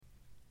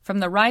From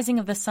the rising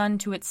of the sun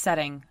to its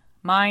setting,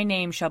 my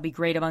name shall be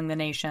great among the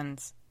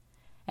nations.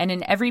 And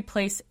in every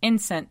place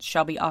incense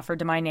shall be offered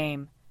to my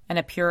name, and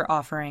a pure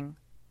offering.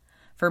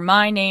 For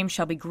my name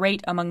shall be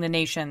great among the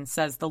nations,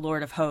 says the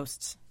Lord of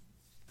hosts.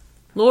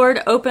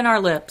 Lord, open our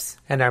lips,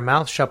 and our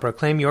mouth shall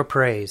proclaim your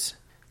praise.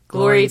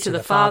 Glory to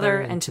the Father,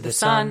 and to the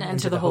Son, and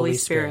to the Holy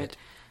Spirit,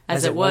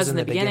 as it was in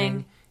the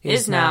beginning,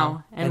 is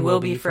now, and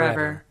will be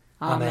forever.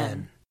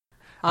 Amen.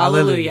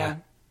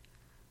 Alleluia.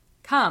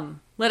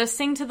 Come, let us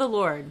sing to the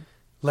Lord.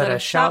 Let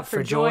us shout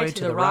for joy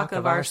to the rock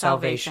of our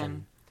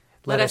salvation.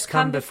 Let us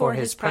come before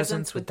his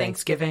presence with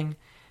thanksgiving,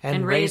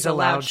 and raise a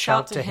loud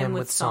shout to him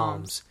with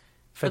psalms.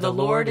 For the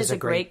Lord is a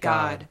great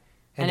God,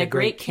 and a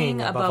great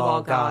King above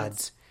all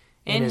gods.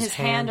 In his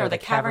hand are the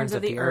caverns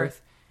of the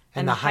earth,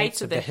 and the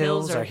heights of the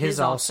hills are his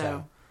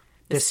also.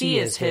 The sea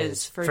is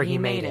his, for he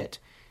made it,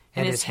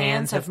 and his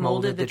hands have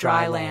molded the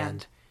dry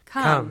land.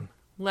 Come,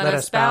 let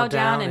us bow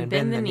down and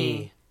bend the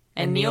knee,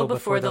 and kneel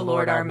before the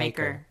Lord our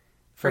Maker.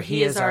 For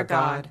he is our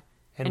God,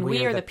 and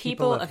we are the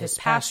people of his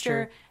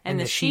pasture and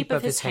the sheep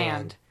of his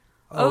hand.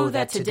 Oh,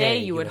 that today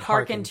you would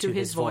hearken to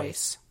his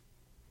voice.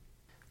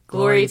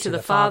 Glory to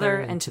the Father,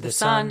 and to the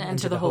Son, and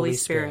to the Holy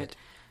Spirit,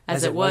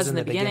 as it was in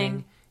the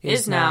beginning,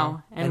 is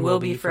now, and will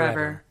be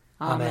forever.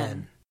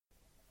 Amen.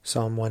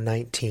 Psalm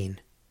 119.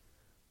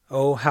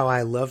 Oh, how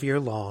I love your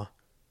law!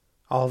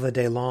 All the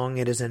day long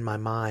it is in my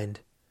mind.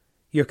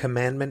 Your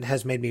commandment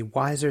has made me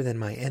wiser than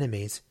my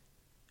enemies,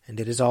 and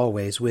it is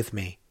always with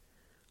me.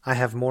 I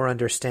have more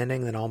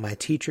understanding than all my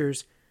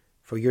teachers,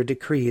 for your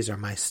decrees are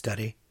my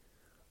study.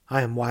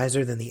 I am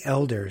wiser than the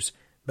elders,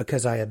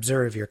 because I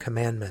observe your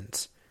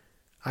commandments.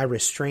 I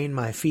restrain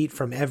my feet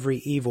from every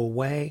evil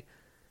way,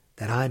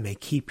 that I may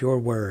keep your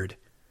word.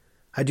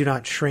 I do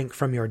not shrink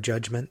from your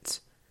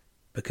judgments,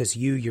 because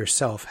you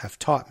yourself have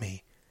taught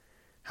me.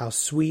 How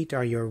sweet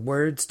are your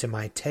words to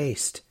my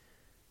taste!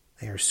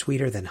 They are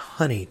sweeter than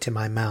honey to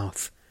my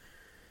mouth.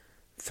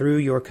 Through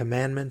your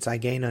commandments I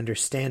gain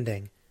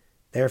understanding,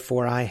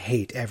 therefore I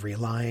hate every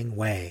lying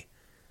way.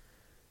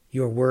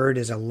 Your word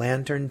is a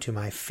lantern to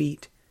my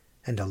feet,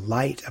 and a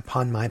light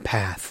upon my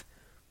path.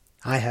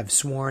 I have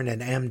sworn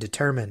and am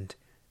determined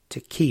to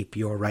keep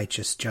your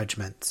righteous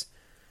judgments.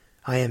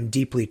 I am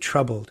deeply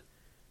troubled.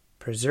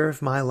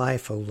 Preserve my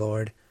life, O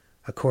Lord,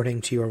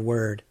 according to your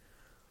word.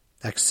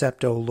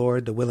 Accept, O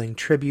Lord, the willing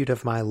tribute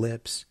of my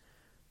lips,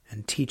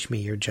 and teach me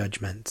your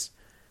judgments.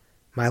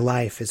 My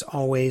life is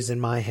always in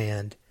my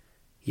hand,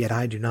 yet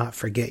I do not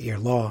forget your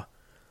law.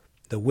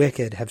 The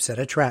wicked have set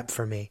a trap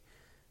for me,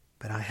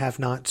 but I have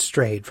not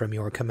strayed from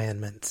your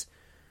commandments.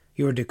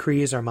 Your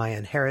decrees are my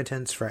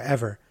inheritance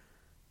forever.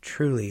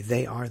 Truly,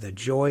 they are the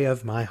joy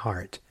of my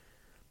heart.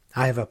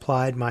 I have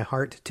applied my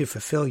heart to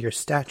fulfill your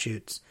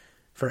statutes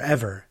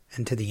forever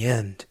and to the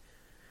end.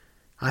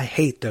 I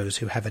hate those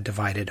who have a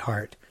divided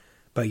heart,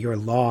 but your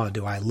law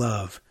do I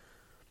love.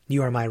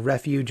 You are my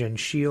refuge and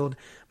shield.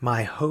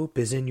 My hope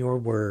is in your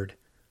word.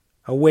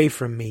 Away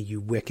from me,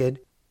 you wicked.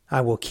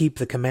 I will keep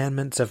the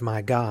commandments of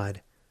my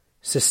God.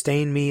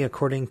 Sustain me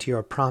according to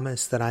your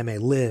promise, that I may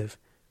live,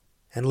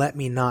 and let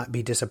me not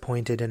be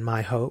disappointed in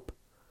my hope.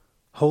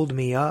 Hold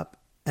me up,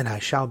 and I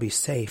shall be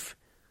safe,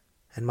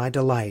 and my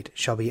delight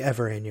shall be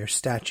ever in your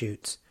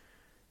statutes.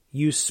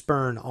 You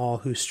spurn all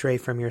who stray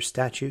from your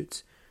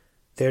statutes.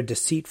 Their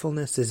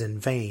deceitfulness is in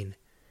vain.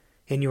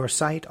 In your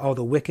sight all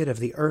the wicked of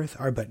the earth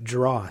are but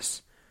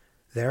dross.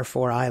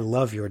 Therefore I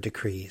love your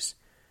decrees.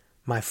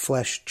 My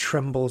flesh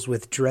trembles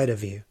with dread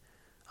of you.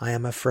 I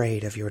am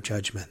afraid of your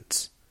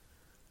judgments.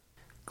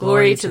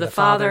 Glory to the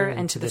Father,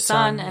 and to the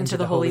Son, and to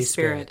the Holy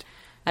Spirit,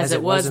 as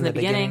it was in the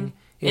beginning,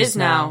 is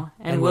now,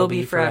 and will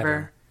be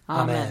forever.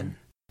 Amen.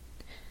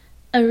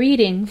 A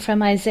reading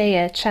from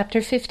Isaiah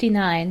chapter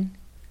 59.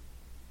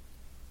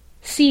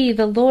 See,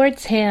 the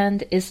Lord's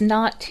hand is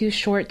not too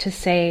short to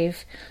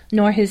save,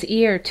 nor his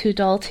ear too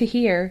dull to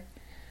hear.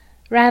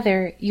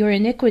 Rather, your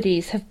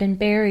iniquities have been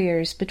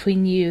barriers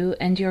between you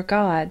and your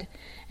God,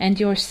 and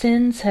your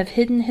sins have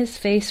hidden his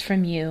face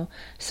from you,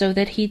 so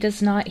that he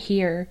does not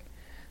hear.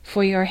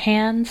 For your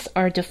hands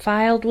are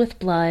defiled with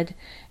blood,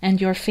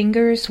 and your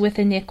fingers with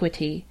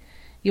iniquity.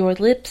 Your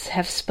lips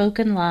have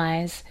spoken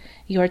lies,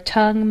 your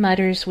tongue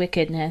mutters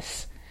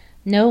wickedness.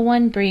 No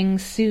one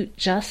brings suit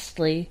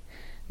justly.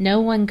 No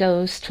one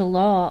goes to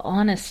law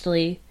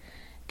honestly.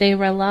 They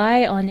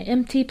rely on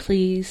empty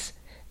pleas.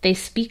 They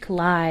speak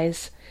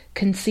lies,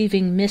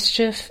 conceiving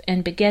mischief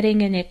and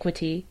begetting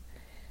iniquity.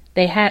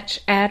 They hatch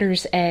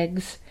adders'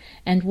 eggs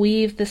and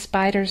weave the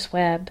spider's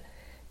web.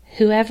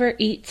 Whoever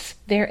eats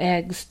their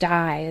eggs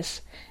dies,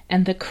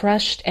 and the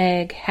crushed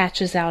egg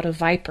hatches out a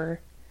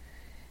viper.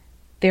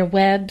 Their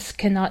webs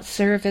cannot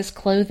serve as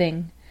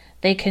clothing.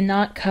 They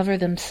cannot cover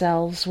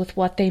themselves with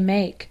what they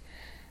make.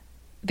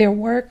 Their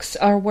works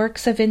are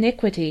works of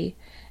iniquity,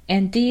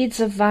 and deeds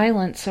of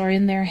violence are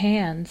in their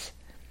hands.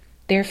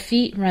 Their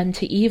feet run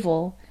to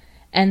evil,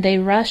 and they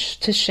rush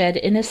to shed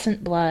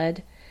innocent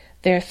blood.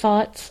 Their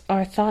thoughts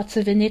are thoughts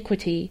of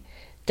iniquity.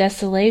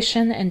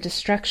 Desolation and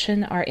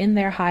destruction are in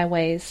their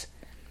highways.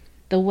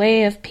 The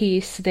way of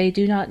peace they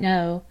do not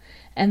know,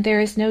 and there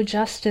is no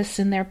justice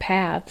in their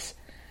paths.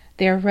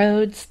 Their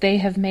roads they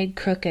have made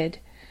crooked.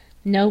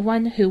 No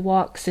one who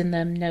walks in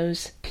them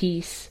knows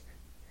peace.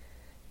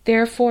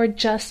 Therefore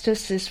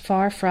justice is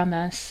far from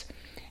us,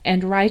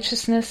 and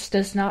righteousness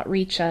does not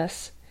reach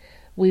us.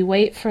 We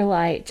wait for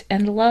light,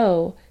 and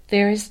lo,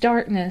 there is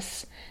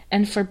darkness,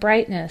 and for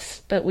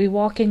brightness, but we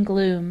walk in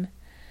gloom.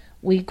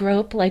 We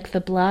grope like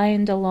the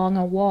blind along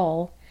a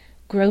wall,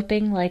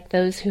 groping like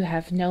those who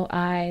have no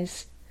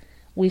eyes.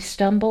 We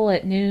stumble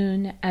at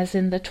noon, as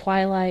in the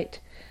twilight,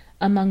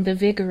 among the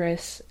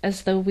vigorous,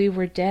 as though we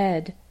were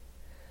dead.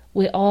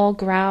 We all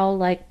growl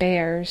like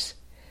bears.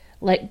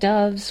 Like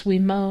doves we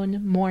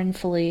moan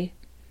mournfully.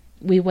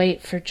 We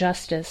wait for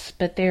justice,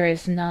 but there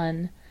is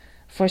none,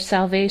 for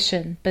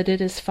salvation, but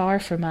it is far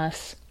from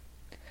us.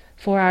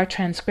 For our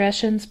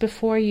transgressions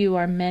before you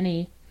are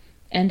many,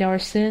 and our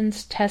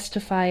sins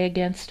testify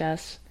against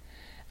us.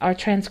 Our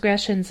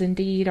transgressions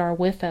indeed are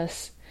with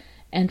us,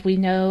 and we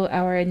know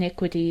our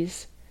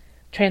iniquities,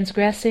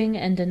 transgressing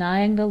and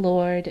denying the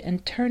Lord,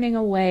 and turning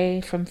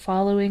away from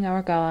following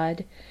our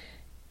God,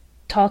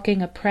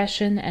 talking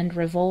oppression and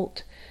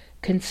revolt,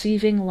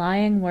 conceiving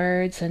lying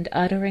words and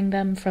uttering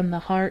them from the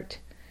heart.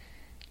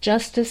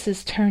 Justice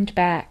is turned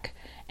back,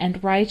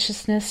 and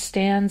righteousness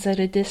stands at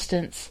a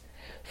distance,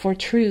 for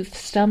truth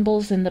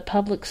stumbles in the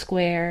public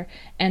square,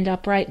 and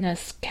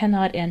uprightness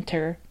cannot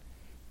enter.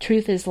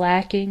 Truth is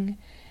lacking,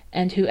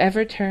 and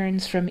whoever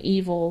turns from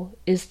evil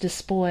is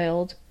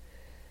despoiled.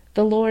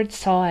 The Lord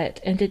saw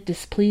it, and it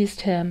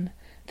displeased him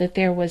that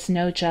there was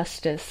no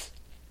justice.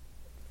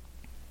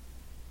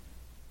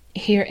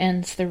 Here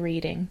ends the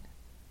reading.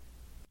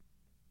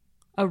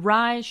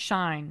 Arise,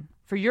 shine,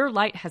 for your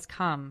light has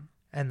come,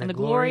 and the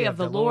glory of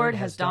the Lord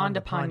has dawned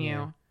upon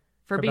you.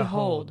 For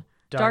behold,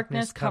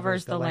 darkness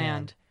covers the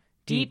land,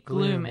 deep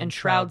gloom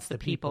enshrouds the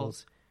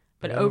peoples.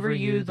 But over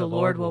you the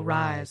Lord will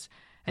rise,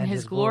 and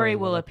his glory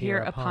will appear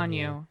upon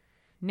you.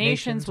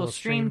 Nations will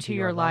stream to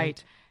your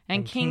light,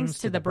 and kings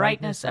to the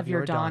brightness of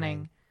your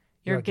dawning.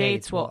 Your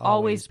gates will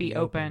always be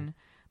open.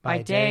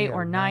 By day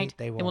or night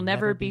they will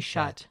never be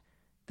shut.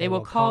 They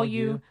will call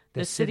you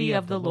the city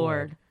of the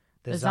Lord,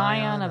 the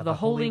Zion of the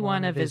Holy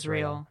One of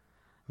Israel.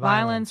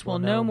 Violence will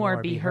no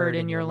more be heard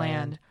in your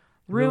land,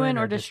 ruin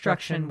or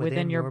destruction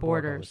within your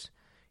borders.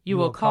 You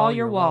will call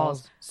your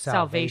walls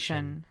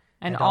salvation,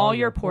 and all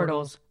your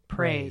portals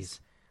praise.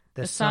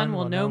 The sun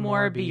will no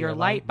more be your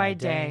light by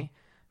day.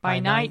 By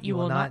night you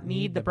will not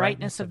need the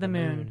brightness of the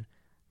moon.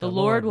 The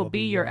Lord will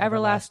be your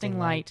everlasting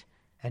light,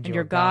 and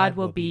your God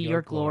will be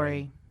your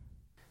glory.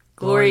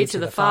 Glory to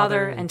the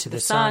Father, and to the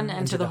Son,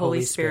 and to the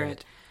Holy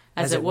Spirit,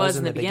 as it was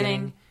in the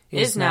beginning,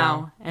 is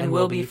now, and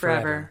will be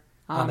forever.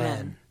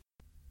 Amen.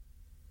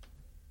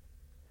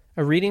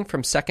 A reading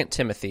from 2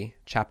 Timothy,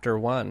 chapter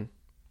 1.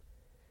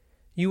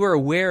 You are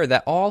aware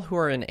that all who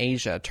are in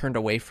Asia turned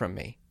away from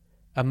me,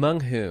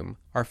 among whom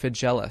are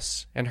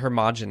Phygelus and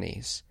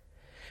Hermogenes.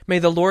 May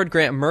the Lord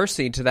grant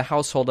mercy to the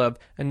household of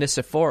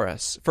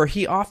Onesiphorus, for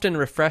he often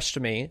refreshed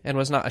me and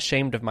was not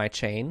ashamed of my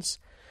chains.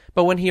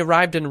 But when he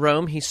arrived in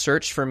Rome, he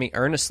searched for me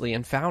earnestly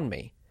and found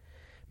me.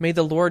 May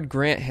the Lord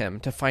grant him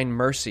to find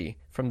mercy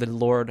from the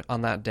Lord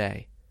on that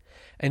day.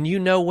 And you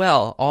know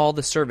well all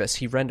the service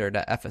he rendered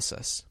at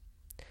Ephesus.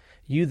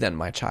 You then,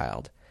 my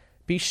child,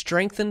 be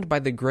strengthened by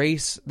the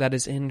grace that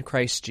is in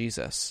Christ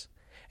Jesus.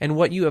 And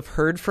what you have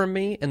heard from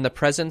me in the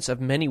presence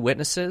of many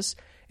witnesses,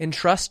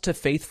 entrust to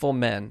faithful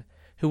men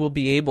who will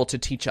be able to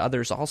teach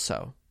others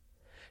also.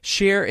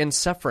 Share in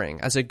suffering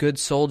as a good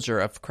soldier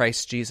of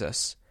Christ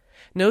Jesus.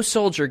 No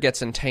soldier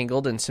gets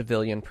entangled in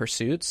civilian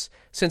pursuits,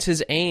 since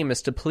his aim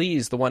is to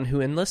please the one who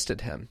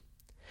enlisted him.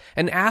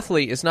 An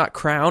athlete is not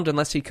crowned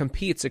unless he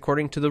competes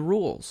according to the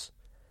rules.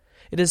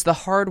 It is the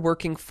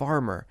hard-working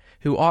farmer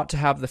who ought to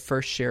have the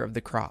first share of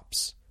the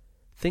crops.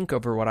 Think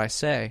over what I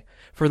say,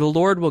 for the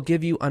Lord will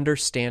give you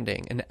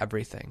understanding in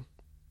everything.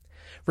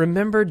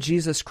 Remember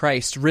Jesus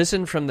Christ,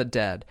 risen from the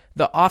dead,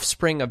 the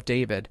offspring of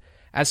David,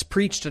 as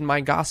preached in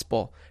my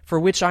gospel, for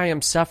which I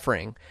am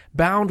suffering,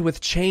 bound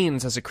with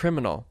chains as a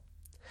criminal.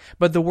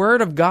 But the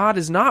word of God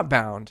is not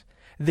bound.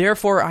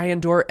 Therefore I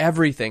endure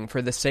everything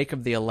for the sake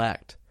of the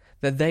elect,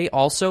 that they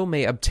also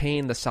may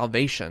obtain the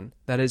salvation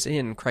that is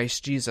in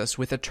Christ Jesus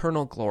with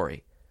eternal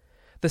glory.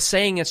 The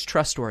saying is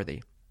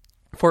trustworthy.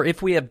 For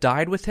if we have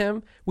died with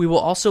him, we will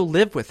also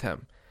live with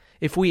him.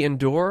 If we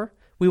endure,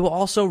 we will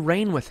also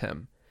reign with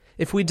him.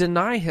 If we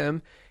deny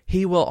him,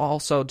 he will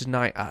also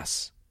deny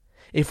us.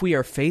 If we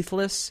are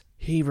faithless,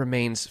 he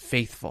remains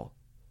faithful,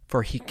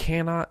 for he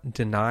cannot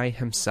deny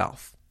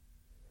himself.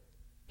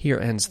 Here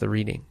ends the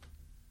reading.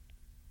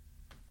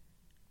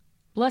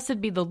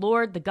 Blessed be the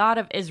Lord, the God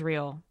of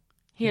Israel.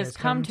 He has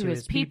come to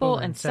his people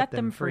and set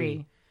them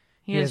free.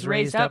 He has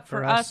raised up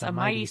for us a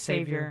mighty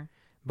Savior,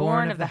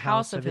 born of the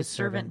house of his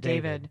servant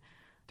David.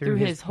 Through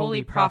his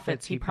holy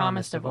prophets he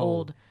promised of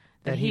old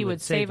that he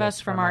would save us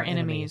from our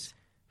enemies,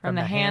 from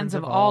the hands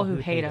of all who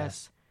hate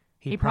us.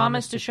 He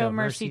promised to show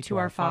mercy to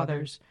our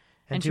fathers,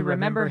 and to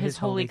remember his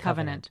holy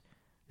covenant.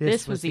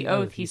 This was the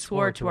oath he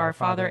swore to our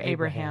father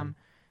Abraham,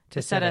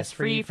 to set us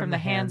free from the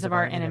hands of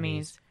our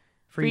enemies,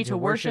 free to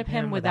worship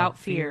him without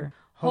fear,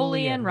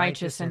 holy and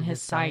righteous in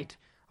his sight,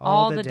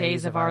 all the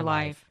days of our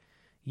life.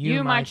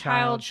 You, my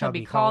child, shall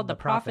be called the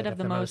prophet of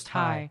the Most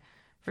High,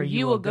 for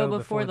you will go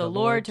before the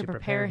Lord to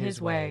prepare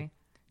his way,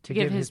 to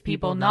give his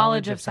people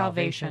knowledge of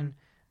salvation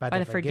by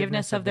the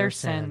forgiveness of their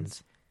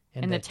sins.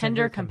 In the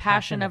tender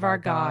compassion of our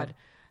God,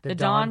 the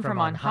dawn from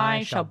on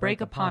high shall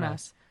break upon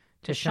us,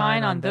 to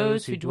shine on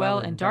those who dwell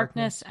in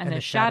darkness and the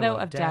shadow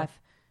of death,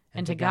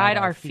 and to guide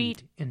our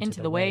feet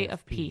into the way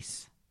of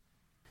peace.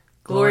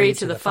 Glory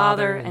to the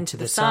Father, and to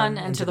the Son,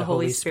 and to the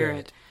Holy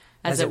Spirit,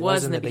 as it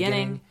was in the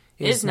beginning,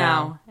 is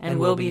now, and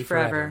will be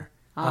forever.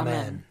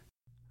 Amen.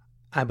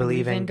 I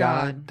believe in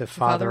God, the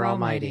Father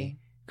Almighty,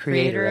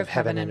 creator of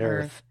heaven and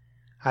earth.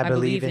 I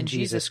believe in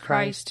Jesus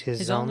Christ,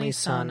 his only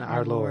Son,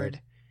 our Lord.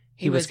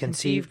 He was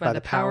conceived by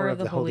the power of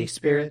the Holy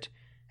Spirit,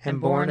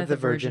 and born of the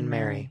Virgin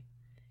Mary.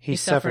 He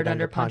suffered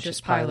under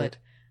Pontius Pilate,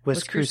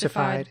 was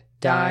crucified,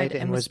 died,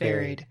 and was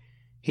buried.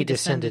 He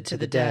descended to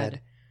the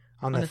dead.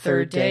 On the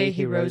third day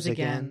he rose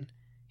again.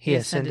 He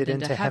ascended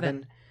into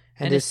heaven,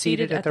 and is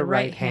seated at the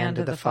right hand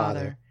of the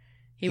Father.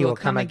 He will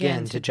come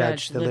again to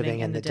judge the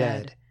living and the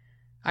dead.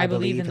 I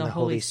believe in the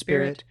Holy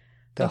Spirit,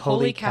 the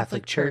Holy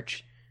Catholic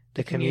Church,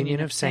 the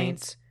communion of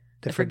saints,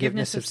 the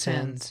forgiveness of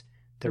sins,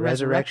 the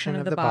resurrection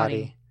of the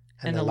body,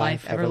 and the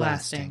life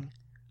everlasting.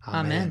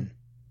 Amen.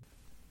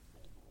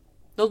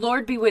 The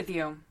Lord be with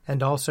you.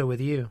 And also with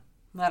you.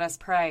 Let us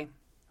pray.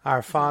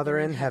 Our Father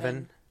in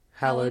heaven,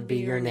 hallowed be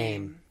your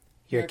name.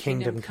 Your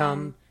kingdom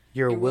come,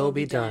 your will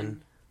be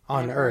done,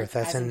 on earth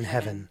as in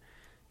heaven.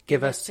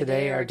 Give us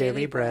today our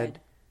daily bread.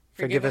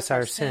 Forgive us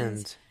our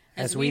sins,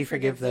 as we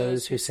forgive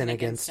those who sin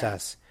against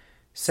us.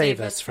 Save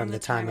us from the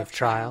time of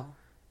trial,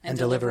 and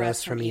deliver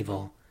us from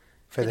evil.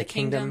 For the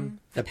kingdom,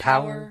 the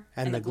power,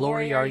 and the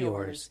glory are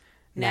yours,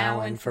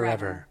 now and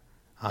forever.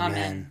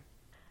 Amen.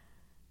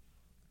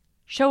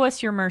 Show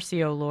us your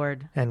mercy, O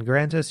Lord. And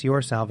grant us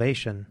your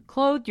salvation.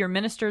 Clothe your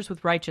ministers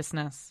with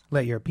righteousness.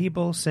 Let your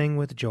people sing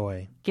with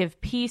joy. Give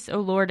peace,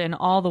 O Lord, in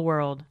all the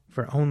world.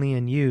 For only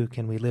in you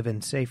can we live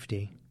in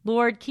safety.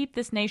 Lord, keep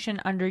this nation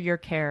under your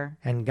care.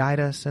 And guide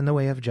us in the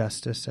way of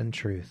justice and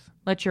truth.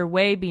 Let your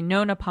way be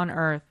known upon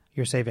earth.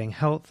 Your saving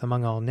health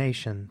among all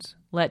nations.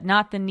 Let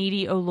not the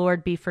needy, O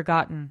Lord, be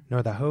forgotten.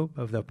 Nor the hope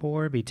of the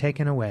poor be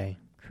taken away.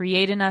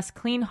 Create in us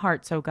clean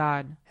hearts, O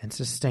God. And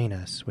sustain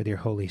us with your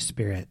Holy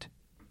Spirit.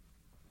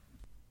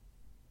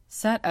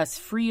 Set us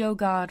free, O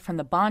God, from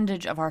the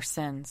bondage of our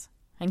sins,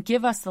 and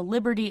give us the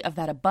liberty of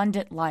that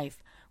abundant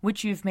life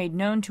which you've made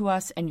known to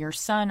us in your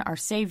Son, our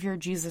Savior,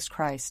 Jesus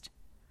Christ,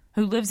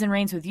 who lives and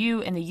reigns with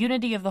you in the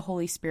unity of the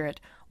Holy Spirit,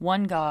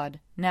 one God,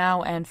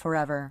 now and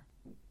forever.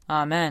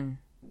 Amen.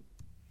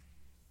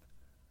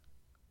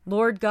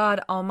 Lord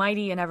God,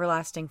 almighty and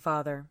everlasting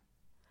Father,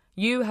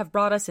 you have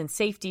brought us in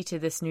safety to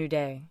this new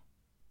day.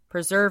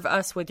 Preserve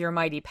us with your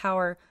mighty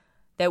power,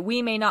 that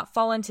we may not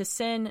fall into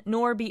sin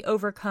nor be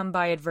overcome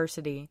by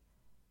adversity,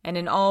 and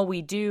in all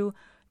we do,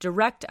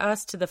 direct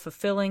us to the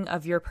fulfilling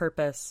of your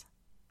purpose.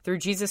 Through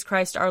Jesus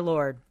Christ our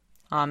Lord.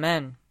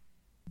 Amen.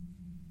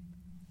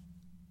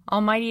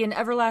 Almighty and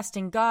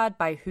everlasting God,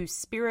 by whose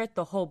Spirit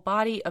the whole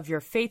body of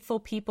your faithful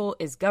people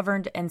is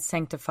governed and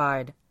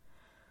sanctified,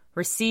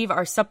 receive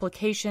our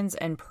supplications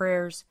and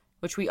prayers,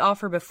 which we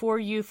offer before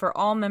you for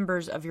all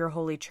members of your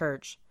holy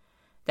church,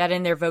 that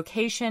in their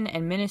vocation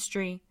and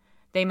ministry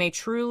they may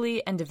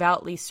truly and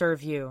devoutly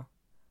serve you.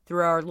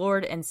 Through our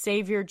Lord and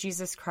Savior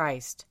Jesus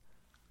Christ.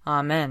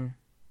 Amen.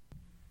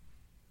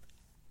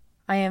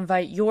 I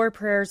invite your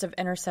prayers of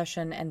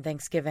intercession and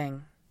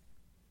thanksgiving.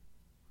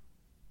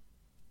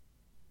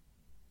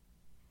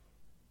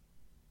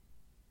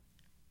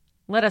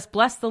 Let us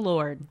bless the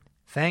Lord.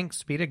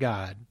 Thanks be to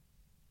God.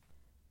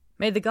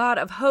 May the God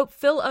of hope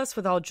fill us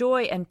with all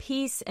joy and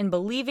peace in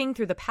believing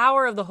through the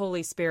power of the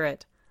Holy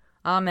Spirit.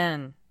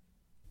 Amen.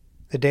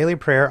 The Daily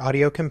Prayer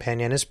audio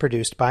companion is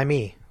produced by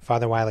me,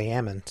 Father Wiley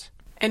Ammons.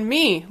 And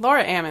me,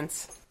 Laura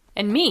Ammons.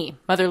 And me,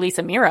 Mother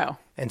Lisa Miro.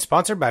 And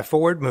sponsored by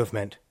Forward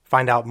Movement.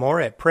 Find out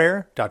more at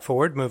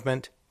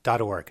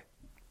prayer.forwardmovement.org.